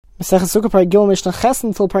Maseches Sukkah Perek Gimel Mishnah Ches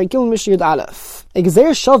until Perek Gimel Mishnah Yud Aleph. A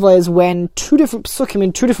Gezer Shava is when two different psukim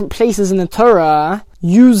in two different places in the Torah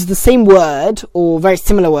use the same word, or very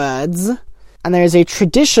similar words, and there is a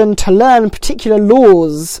tradition to learn particular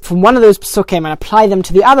laws from one of those psukim and apply them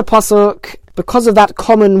to the other pasuk because of that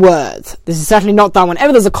common word. This is certainly not done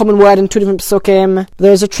whenever there's a common word in two different psukim.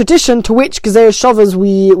 There's a tradition to which Gezer Shavas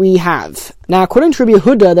we have. Now, according to Rabbi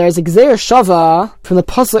Yehuda, there is a Gezer Shava from the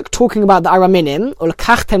pasuk talking about the Araminim, or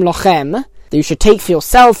Lekachtem Lochem, that you should take for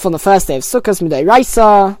yourself on the first day of Sukkot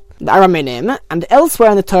Midai the Araminim, and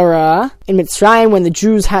elsewhere in the Torah, in Mitzrayim, when the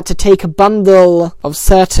Jews had to take a bundle of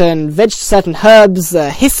certain herbs,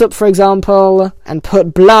 hyssop for example, and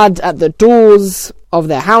put blood at the doors of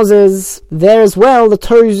their houses, there as well the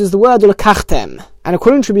Torah uses the word Lekachtem. And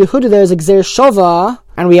according to Rabbi Yehuda, there is a Gezer Shava,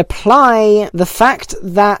 and we apply the fact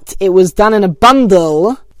that it was done in a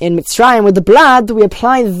bundle in Mitzrayim with the blood, we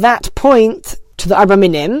apply that point to the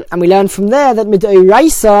Araminim, and we learn from there that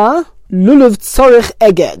Midoraisa Lulav Tzorich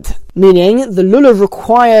Eged, meaning the lulav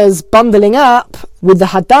requires bundling up with the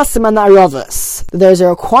hadassim and the aravas. There is a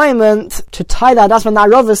requirement to tie the hadassim and the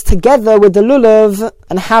aravas together with the lulav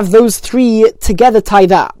and have those three together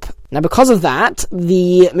tied up. Now, because of that,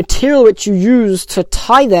 the material which you use to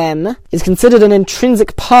tie them is considered an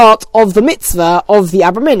intrinsic part of the mitzvah of the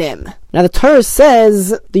Abraminim. Now, the Torah says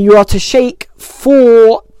that you are to shake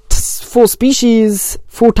four species,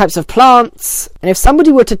 4 types of plants, and if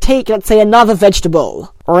somebody were to take, let's say, another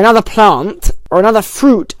vegetable, or another plant, or another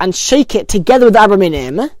fruit, and shake it together with the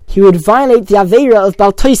Abraminim, he would violate the Aveira of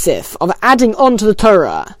Bal Tosef, of adding on to the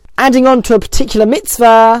Torah. Adding on to a particular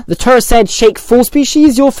mitzvah, the Torah said shake 4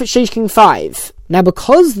 species, you're shaking 5. Now,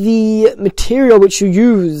 because the material which you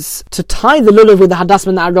use to tie the lulav with the hadassim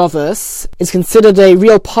and the aravas is considered a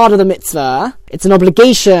real part of the mitzvah, it's an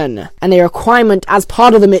obligation and a requirement as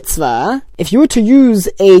part of the mitzvah, if you were to use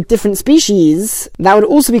a different species, that would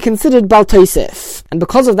also be considered Bal Tosef. And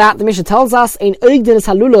because of that, the Mishnah tells us, Ein oigdin es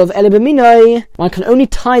halulav ele b'minoi, one can only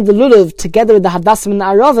tie the lulav together with the hadassim and the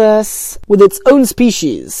aravas with its own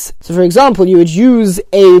species. So, for example, you would use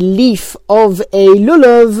a leaf of a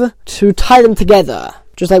lulav to tie them together.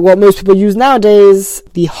 Just like what most people use nowadays,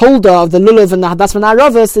 the holder of the lulav and the hadassim and the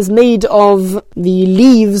aravas is made of the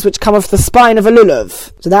leaves which come off the spine of a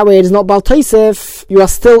lulav. So that way it is not Bal Tosef, you are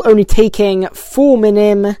still only taking 4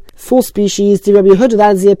 minim, 4 species. To Rabbi Yehuda,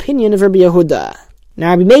 that is the opinion of Rabbi Yehuda.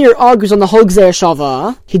 Now, Rabbi Meir argues on the whole Gezer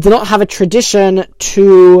Shava. He did not have a tradition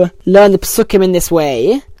to learn the Pesukim in this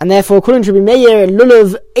way, and therefore, according to Rabbi Meir,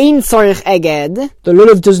 Lulav Ein Tzorich Eged, the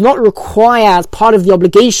Lulav does not require, as part of the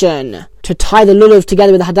obligation, to tie the Lulav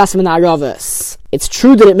together with the Hadassim and the Aravas. It's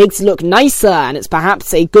true that it makes it look nicer, and it's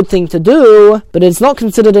perhaps a good thing to do, but it's not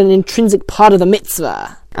considered an intrinsic part of the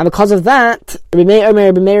mitzvah. And because of that,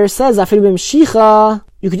 Rabbi Meir says, Afilu b'mshicha,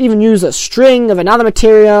 you could even use a string of another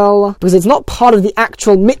material, because it's not part of the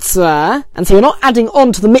actual mitzvah, and so you're not adding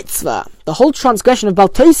on to the mitzvah. The whole transgression of Bal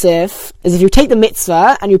Tosef is if you take the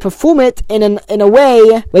mitzvah and you perform it in a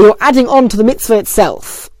way where you're adding on to the mitzvah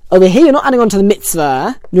itself. Over here, you're not adding on to the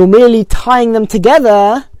mitzvah, you're merely tying them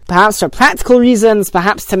together, perhaps for practical reasons,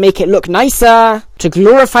 perhaps to make it look nicer, to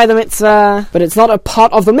glorify the mitzvah, but it's not a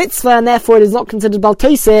part of the mitzvah, and therefore it is not considered Bal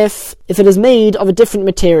Tosef if it is made of a different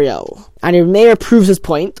material. And Rabbi Meir proves his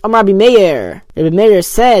point. Rabbi Meir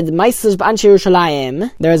said, Ma'aseh b'Anshe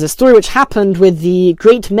Yerushalayim, there is a story which happened with the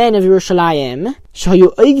great men of Yerushalayim,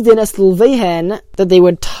 Shahayu oigdin es lulvehen, that they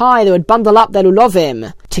would bundle up their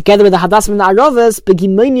lulavim, together with the hadassim and the aravas,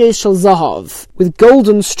 begimonios shel zahav, with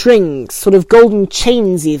golden strings, sort of golden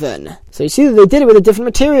chains even. So you see that they did it with a different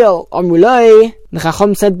material. Amrulai, the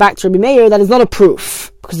Chacham said back to Rabbi Meir, that is not a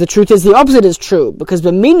proof. Because the truth is the opposite is true. Because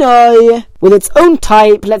b'minoi, with its own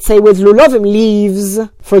type, let's say with lulavim leaves,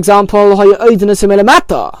 for example,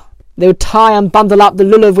 they would tie and bundle up the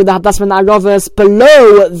lulav with the hadassim and the aravas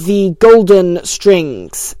below the golden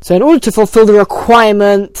strings. So in order to fulfill the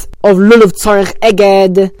requirement of lulav tzorich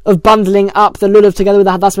eged, of bundling up the lulav together with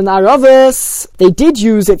the hadassim and the aravas, they did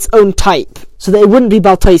use its own type, so that it wouldn't be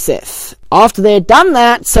Bal Tosef. After they had done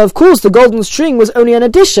that, so of course the golden string was only an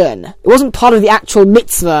addition. It wasn't part of the actual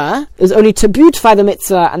mitzvah. It was only to beautify the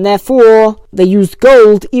mitzvah, and therefore they used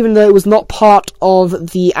gold, even though it was not part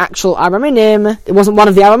of the actual Araminim. It wasn't one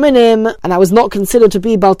of the Araminim, and that was not considered to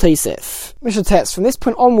be Bal Tosef. Mishnah text. From this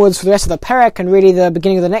point onwards, for the rest of the parak, and really the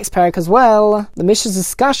beginning of the next parak as well, the Mishnah's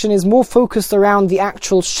discussion is more focused around the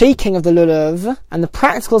actual shaking of the lulav, and the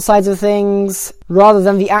practical sides of things, rather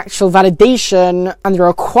than the actual validation and the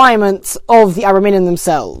requirements of the Araminim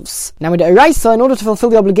themselves. Now with the Eraisa, in order to fulfill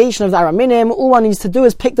the obligation of the Araminim, all one needs to do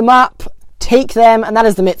is pick them up, take them, and that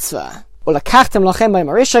is the mitzvah. Ulakachtem lachem by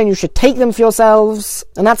Marisha, you should take them for yourselves.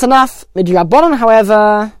 And that's enough. Midrabanan,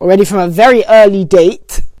 however, already from a very early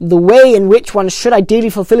date, the way in which one should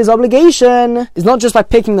ideally fulfill his obligation is not just by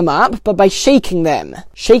picking them up, but by shaking them.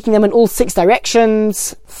 Shaking them in all 6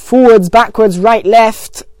 directions, forwards, backwards, right,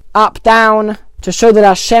 left, up, down, to show that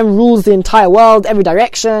Hashem rules the entire world, every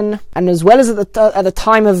direction. And as well as at the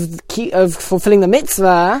time of fulfilling the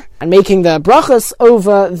mitzvah and making the brachas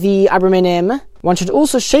over the Abraminim, one should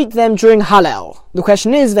also shake them during Hallel. The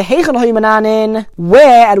question is,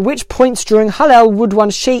 where, at which points during Hallel would one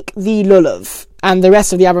shake the lulav and the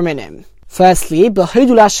rest of the Abraminim? Firstly,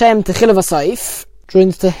 b'hodul Hashem techila v'soif, during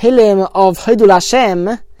the Tehillim of Hodul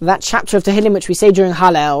Hashem, that chapter of Tehillim which we say during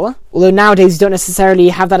Hallel, although nowadays you don't necessarily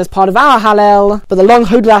have that as part of our Hallel, but the long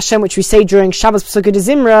Hodul Hashem which we say during Shabbos Pesukah de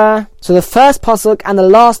Zimra, so the first pasuk and the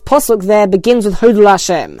last pasuk there begins with Hodul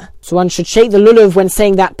Hashem. So one should shake the lulav when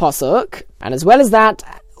saying that pasuk, and as well as that,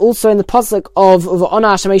 also in the pasuk of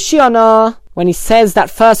V'ona Hashem Shiana, when he says that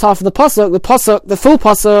first half of the full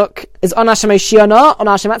pasuk, is Ona Hashem Shiana,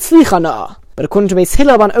 Ona Hashem Atzlichana. But according to Beis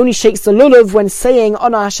Hillel, one only shakes the lulav when saying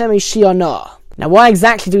Ona Hashem Shiana. Now, why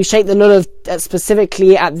exactly do we shake the lulav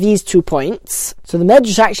specifically at these 2 points? So the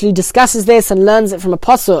Medrash actually discusses this and learns it from a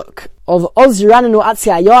pasuk of Oz Yiranenu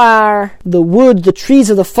Atzi Ayoar, the wood, the trees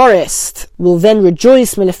of the forest will then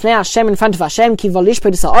rejoice milifnei Hashem, in front of Hashem, ki valish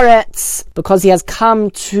pedis haaretz, because he has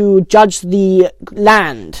come to judge the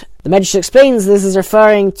land. The Medrash explains this is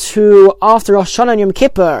referring to after Rosh Hashanah and Yom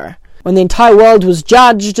Kippur, when the entire world was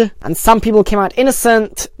judged, and some people came out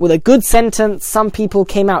innocent with a good sentence, some people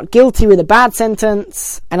came out guilty with a bad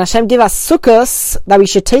sentence, and Hashem gave us sukkos that we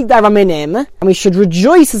should take the Abraminim, and we should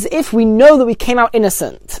rejoice as if we know that we came out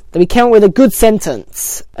innocent, that we came out with a good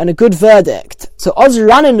sentence, and a good verdict. So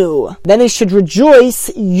Ozranenu, then they should rejoice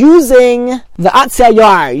using the Atzei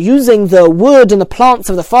Ayar, using the wood and the plants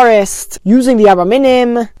of the forest, using the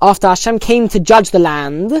Abraminim, after Hashem came to judge the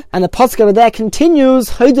land, and the pasuk over there continues,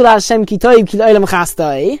 Hodul Hashem ki toiv ki l'olam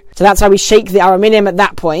chastai. So that's why we shake the Abraminim at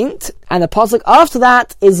that point. And the pasuk after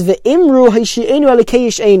that is Ve'imru Hashi'enu Elikei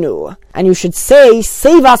Yish'enu. And you should say,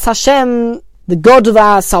 save us Hashem, the God of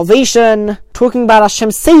our salvation, talking about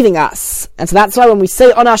Hashem saving us. And so that's why when we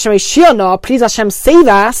say Ona Hashem Shiana, please Hashem save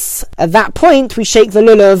us, at that point we shake the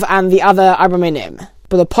lulav and the other Abraminim.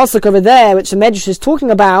 But the pasuk over there, which the Medrash is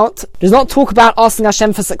talking about, does not talk about asking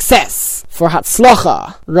Hashem for success, for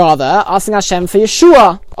Hatzlacha. Rather, asking Hashem for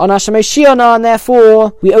Yeshua, on Hashem Shiana, and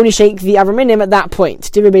therefore, we only shake the Abraminim at that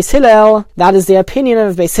point. Divrei Beis Hillel, that is the opinion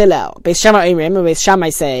of Beis Hillel. Beis Shammai Omrim, or Beis Shammai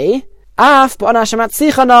say, Af, but on Hashem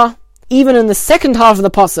Atzlichana, even in the second half of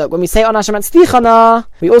the pasuk, when we say on Hashem Atzlichana,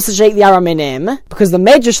 we also shake the Abraminim, because the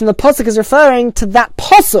Medrash in the pasuk is referring to that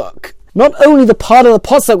pasuk. Not only the part of the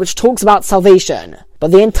pasuk which talks about salvation,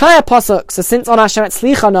 but the entire pasuk. So since on Hashem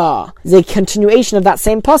Etzlichana is a continuation of that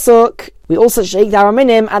same pasuk, we also shake the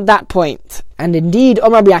Abraminim at that point. And indeed,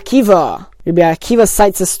 Rabbi Akiva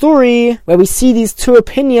cites a story where we see these 2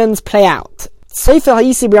 opinions play out. Sefer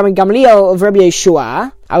HaYisi Rabbi Gamliel of Rabbi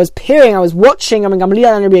Yeshua. I was watching Rabbi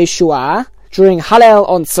Gamliel and Rabbi Yeshua during Hallel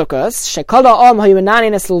on Sukkos,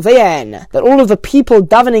 that all of the people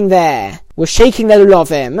davening there were shaking their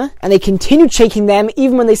lulavim, and they continued shaking them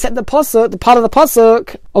even when they said the pasuk, the part of the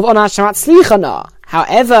pasuk of Ona Hashem Atzlichana.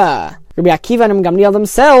 However, Rabbi Akiva and Gamliel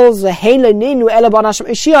themselves, they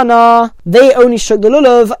only shook the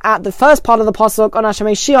lulav at the first part of the pasuk Ona Hashem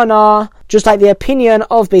Shiana, just like the opinion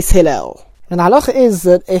of Beis Hillel. And the halacha is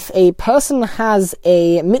that if a person has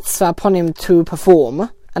a mitzvah upon him to perform,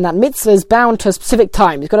 and that mitzvah is bound to a specific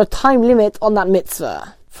time, he's got a time limit on that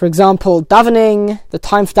mitzvah. For example, davening, the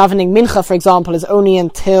time for davening mincha, for example, is only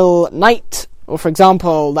until night. Or for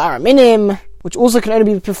example, the Abraminim, which also can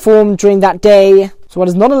only be performed during that day. So one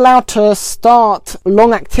is not allowed to start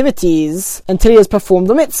long activities until he has performed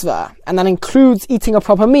the mitzvah. And that includes eating a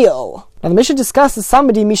proper meal. Now the Mishnah discusses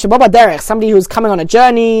somebody, Misha Baba Derech, somebody who's coming on a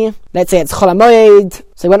journey. Let's say it's Chol HaMoed.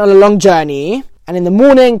 So he went on a long journey. And in the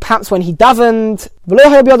morning, perhaps when he davened,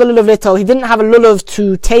 he didn't have a lulav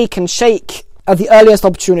to take and shake at the earliest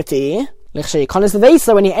opportunity.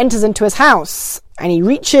 When he enters into his house and he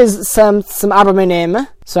reaches some Abraminim,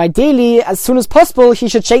 so ideally, as soon as possible, he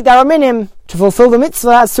should shake the Abraminim to fulfill the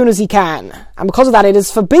mitzvah as soon as he can. And because of that, it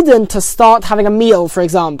is forbidden to start having a meal, for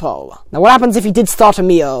example. Now, what happens if he did start a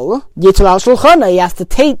meal? He has to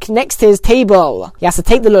take next to his table. He has to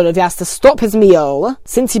take the lulav. He has to stop his meal.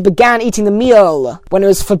 Since he began eating the meal when it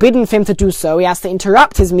was forbidden for him to do so, he has to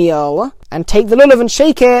interrupt his meal. and take the lulav and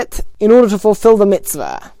shake it in order to fulfill the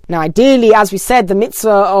mitzvah. Now ideally, as we said, the mitzvah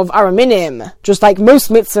of Araminim, just like most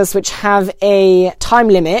mitzvahs which have a time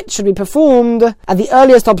limit, should be performed at the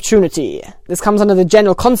earliest opportunity. This comes under the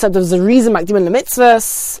general concept of Zerizim Makdimin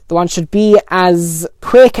LeMitzvahs. The one should be as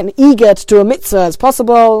quick and eager to do a mitzvah as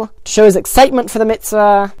possible, to show his excitement for the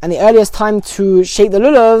mitzvah, and the earliest time to shake the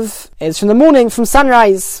lulav is from the morning, from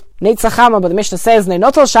sunrise. Neitzachama, but the Mishnah says,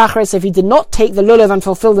 not al shachris, if he did not take the lulav and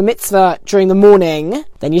fulfill the mitzvah during the morning,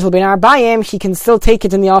 then Yishal ben Arbayim, he can still take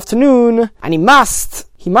it in the afternoon, and he must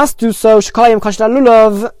do so, shekayim kashla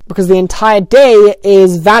lulav, because the entire day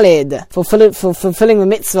is valid for fulfilling the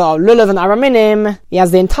mitzvah of lulav and araminim. He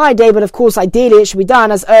has the entire day, but of course, ideally, it should be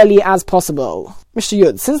done as early as possible. Mishnah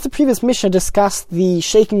Yud. Since the previous Mishnah discussed the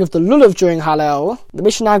shaking of the lulav during Hallel, the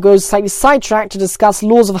Mishnah now goes slightly sidetracked to discuss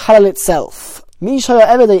laws of Hallel itself. If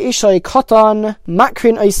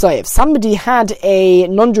somebody had a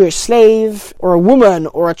non-Jewish slave, or a woman,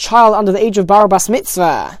 or a child under the age of Bar Bas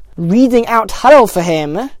Mitzvah, reading out Hallel for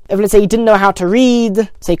him, if let's say he didn't know how to read,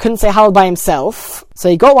 so he couldn't say Hallel by himself, so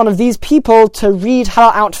he got one of these people to read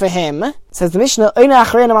Hallel out for him, says the Mishnah,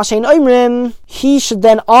 he should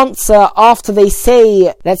then answer after they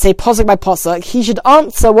say, let's say pasuk by pasuk, he should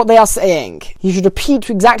answer what they are saying. He should repeat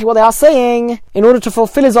exactly what they are saying in order to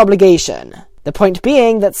fulfill his obligation. The point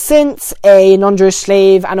being that since a non-Jewish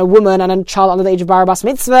slave and a woman and a child under the age of Bar Bas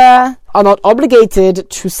Mitzvah are not obligated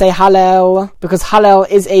to say Hallel, because Hallel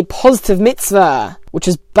is a positive mitzvah, which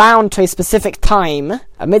is bound to a specific time,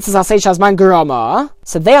 a mitzvah aseh shazman gerama,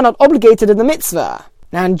 so they are not obligated in the mitzvah.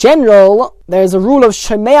 Now in general, there is a rule of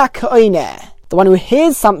shomea ka'oineh. The one who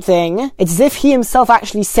hears something, it's as if he himself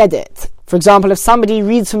actually said it. For example, if somebody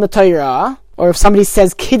reads from the Torah, or if somebody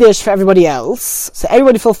says Kiddush for everybody else, so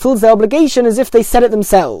everybody fulfills their obligation as if they said it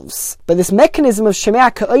themselves. But this mechanism of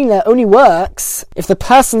Shemea Ka'oineh only works if the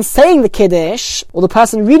person saying the Kiddush, or the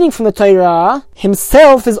person reading from the Torah,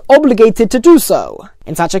 himself is obligated to do so.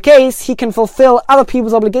 In such a case, he can fulfill other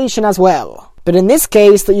people's obligation as well. But in this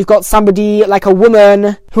case, that you've got somebody like a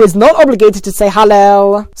woman who is not obligated to say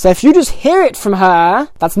Hallel, so if you just hear it from her,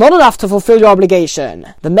 that's not enough to fulfill your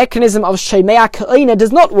obligation. The mechanism of Shemea Ka'oineh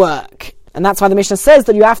does not work. And that's why the Mishnah says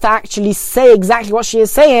that you have to actually say exactly what she is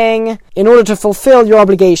saying in order to fulfill your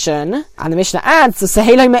obligation. And the Mishnah adds,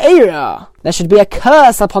 Sehelai Me'era. There should be a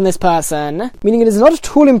curse upon this person, meaning it is not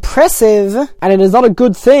at all impressive, and it is not a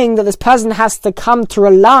good thing that this person has to come to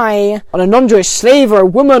rely on a non-Jewish slave or a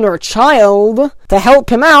woman or a child to help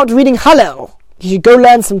him out reading Hallel. You should go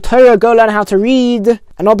learn some Torah, go learn how to read,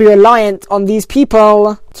 and not be reliant on these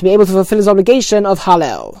people to be able to fulfill his obligation of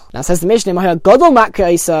Hallel. Now says the Mishnah, Godol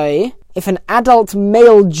Makra, if an adult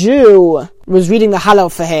male Jew was reading the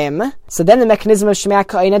Hallel for him, so then the mechanism of Shemea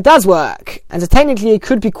Ka'oineh does work. And so technically he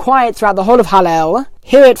could be quiet throughout the whole of Hallel,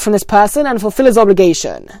 hear it from this person, and fulfill his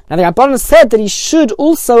obligation. Now the Rabbanan said that he should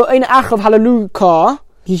also Ein Achav Hallelujah,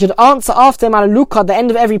 he should answer after him Hallelujah at the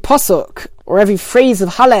end of every pasuk, or every phrase of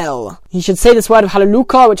Hallel. He should say this word of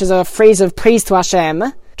Hallelujah, which is a phrase of praise to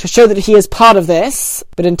Hashem, to show that he is part of this.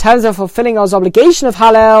 But in terms of fulfilling his obligation of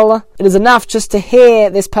Hallel, it is enough just to hear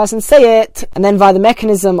this person say it, and then via the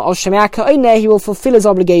mechanism of Shemea Ka'oineh, he will fulfill his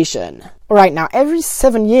obligation. Alright, now every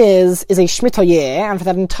 7 years is a Shemitah year, and for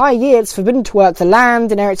that entire year it's forbidden to work the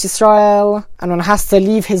land in Eretz Yisrael, and one has to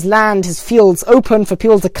leave his land, his fields open for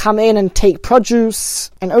people to come in and take produce,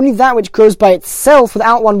 and only that which grows by itself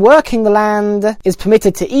without one working the land is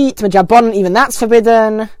permitted to eat. Medjabon, even that's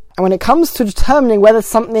forbidden. And when it comes to determining whether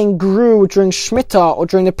something grew during Shemitah or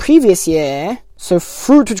during the previous year, so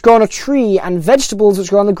fruit which grow on a tree and vegetables which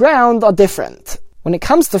grow on the ground are different. When it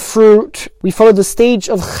comes to fruit, we follow the stage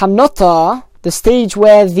of Chanotah, the stage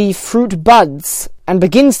where the fruit buds and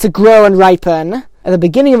begins to grow and ripen. At the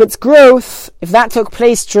beginning of its growth, if that took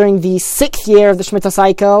place during the 6th year of the Shemitah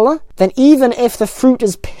cycle, then even if the fruit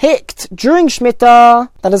is picked during Shemitah,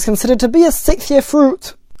 that is considered to be a 6th year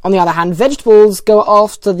fruit. On the other hand, vegetables go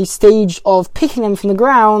after the stage of picking them from the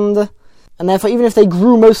ground, and therefore even if they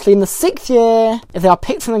grew mostly in the 6th year, if they are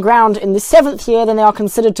picked from the ground in the 7th year, then they are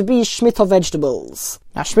considered to be Shemitah vegetables.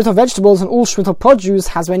 Now, Shemitah vegetables and all Shemitah produce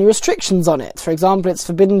has many restrictions on it. For example, it's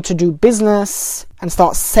forbidden to do business and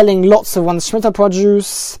start selling lots of one's Shemitah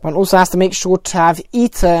produce. One also has to make sure to have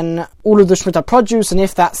eaten all of the Shemitah produce, and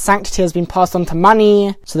if that sanctity has been passed on to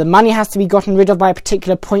money, so the money has to be gotten rid of by a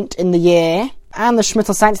particular point in the year. And the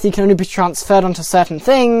Shemitah sanctity can only be transferred onto certain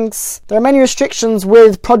things. There are many restrictions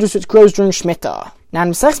with produce which grows during Shemitah. Now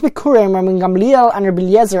in Masechtas Bikurim, Rabbi Gamliel and Rabbi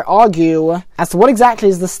Eliezer argue as to what exactly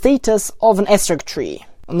is the status of an esrog tree.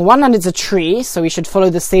 On the one hand, it's a tree, so we should follow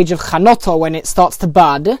the stage of Chanotah when it starts to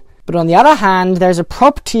bud. But on the other hand, there's a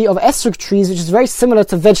property of esrog trees which is very similar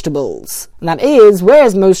to vegetables. And that is,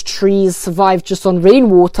 whereas most trees survive just on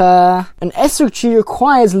rainwater, an esrog tree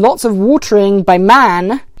requires lots of watering by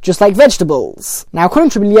man, just like vegetables. Now,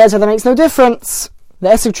 according to Rabbi Eliezer, that makes no difference. The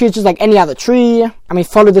esrog tree is just like any other tree, and we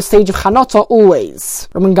follow the stage of chanota always.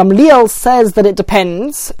 Rabban Gamliel says that it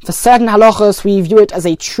depends. For certain halachos, we view it as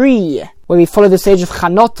a tree, where we follow the stage of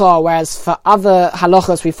chanota, whereas for other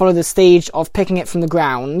halachos, we follow the stage of picking it from the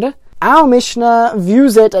ground. Our Mishnah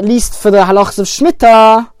views it, at least for the halachos of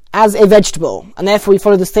Shemitah, as a vegetable, and therefore we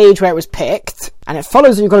follow the stage where it was picked. And it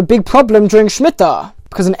follows that you've got a big problem during Shemitah,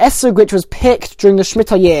 because an esrog which was picked during the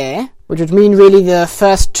Shemitah year, which would mean really the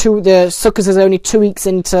Sukkot is only 2 weeks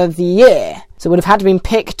into the year. So it would have had to been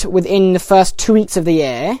picked within the first 2 weeks of the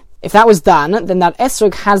year. If that was done, then that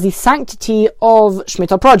esrog has the sanctity of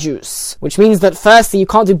Shemitah produce, which means that firstly, you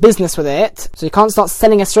can't do business with it, so you can't start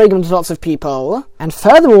selling esrogim to lots of people. And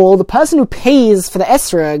furthermore, the person who pays for the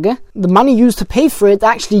esrog, the money used to pay for it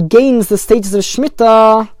actually gains the status of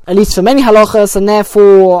Shemitah, at least for many halachas, and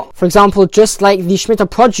therefore, for example, just like the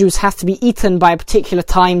Shemitah produce has to be eaten by a particular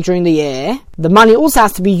time during the year, the money also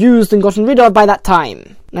has to be used and gotten rid of by that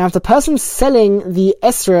time. Now, if the person selling the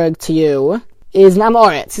esrog to you is an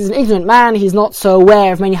amoritz, he's an ignorant man, he's not so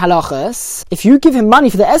aware of many halachas, if you give him money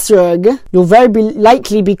for the esrog, you'll very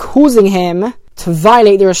likely be causing him to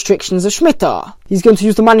violate the restrictions of Shemitah. He's going to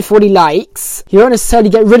use the money for what he likes. He won't necessarily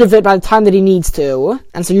get rid of it by the time that he needs to,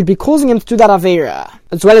 and so you'd be causing him to do that Aveira.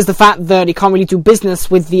 As well as the fact that he can't really do business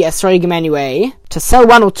with the esrogim anyway. To sell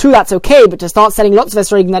 1 or 2, that's okay, but to start selling lots of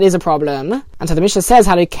esrogim, that is a problem. And so the Mishnah says,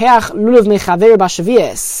 Harikeach lulav mechaver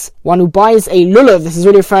b'shavias. One who buys a lulav, this is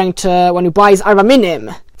really referring to one who buys arba minim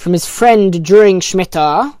from his friend during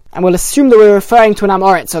Shemitah. And we'll assume that we're referring to an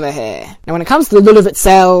amoritz over here. Now when it comes to the lulav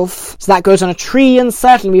itself, so that goes on a tree, and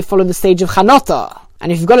certainly we follow the stage of chanota.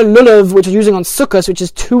 And if you've got a lulav which you're using on Sukkot, which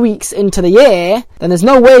is 2 weeks into the year, then there's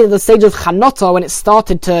no way that the stage of chanota, when it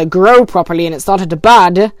started to grow properly and it started to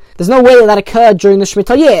bud, there's no way that occurred during the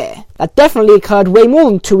Shemitah year. That definitely occurred way more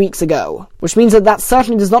than 2 weeks ago, which means that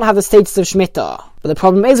certainly does not have the status of Shemitah. But the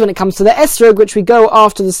problem is when it comes to the esrog, which we go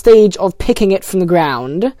after the stage of picking it from the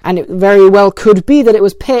ground, and it very well could be that it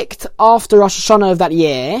was picked after Rosh Hashanah of that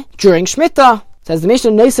year, during Shemitah. Says the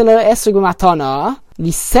Mishnah, Neiselo esrog b'matana,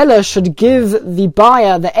 the seller should give the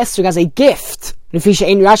buyer the esrog as a gift.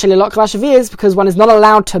 Because one is not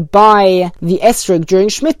allowed to buy the esrog during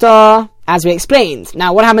Shemitah, as we explained.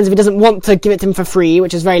 Now, what happens if he doesn't want to give it to him for free,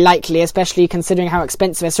 which is very likely, especially considering how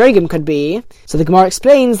expensive esrogim could be? So the Gemara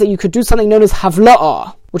explains that you could do something known as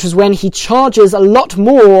havla'ah, which is when he charges a lot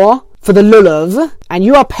more for the lulav, and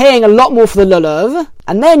you are paying a lot more for the lulav,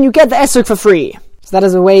 and then you get the esrog for free. So that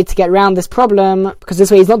is a way to get around this problem, because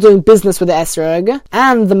this way he's not doing business with the esrog,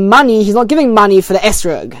 and the money, he's not giving money for the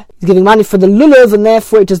esrog. He's giving money for the lulav, and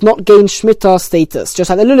therefore it does not gain Shemitah status, just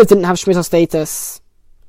like the lulav didn't have Shemitah status.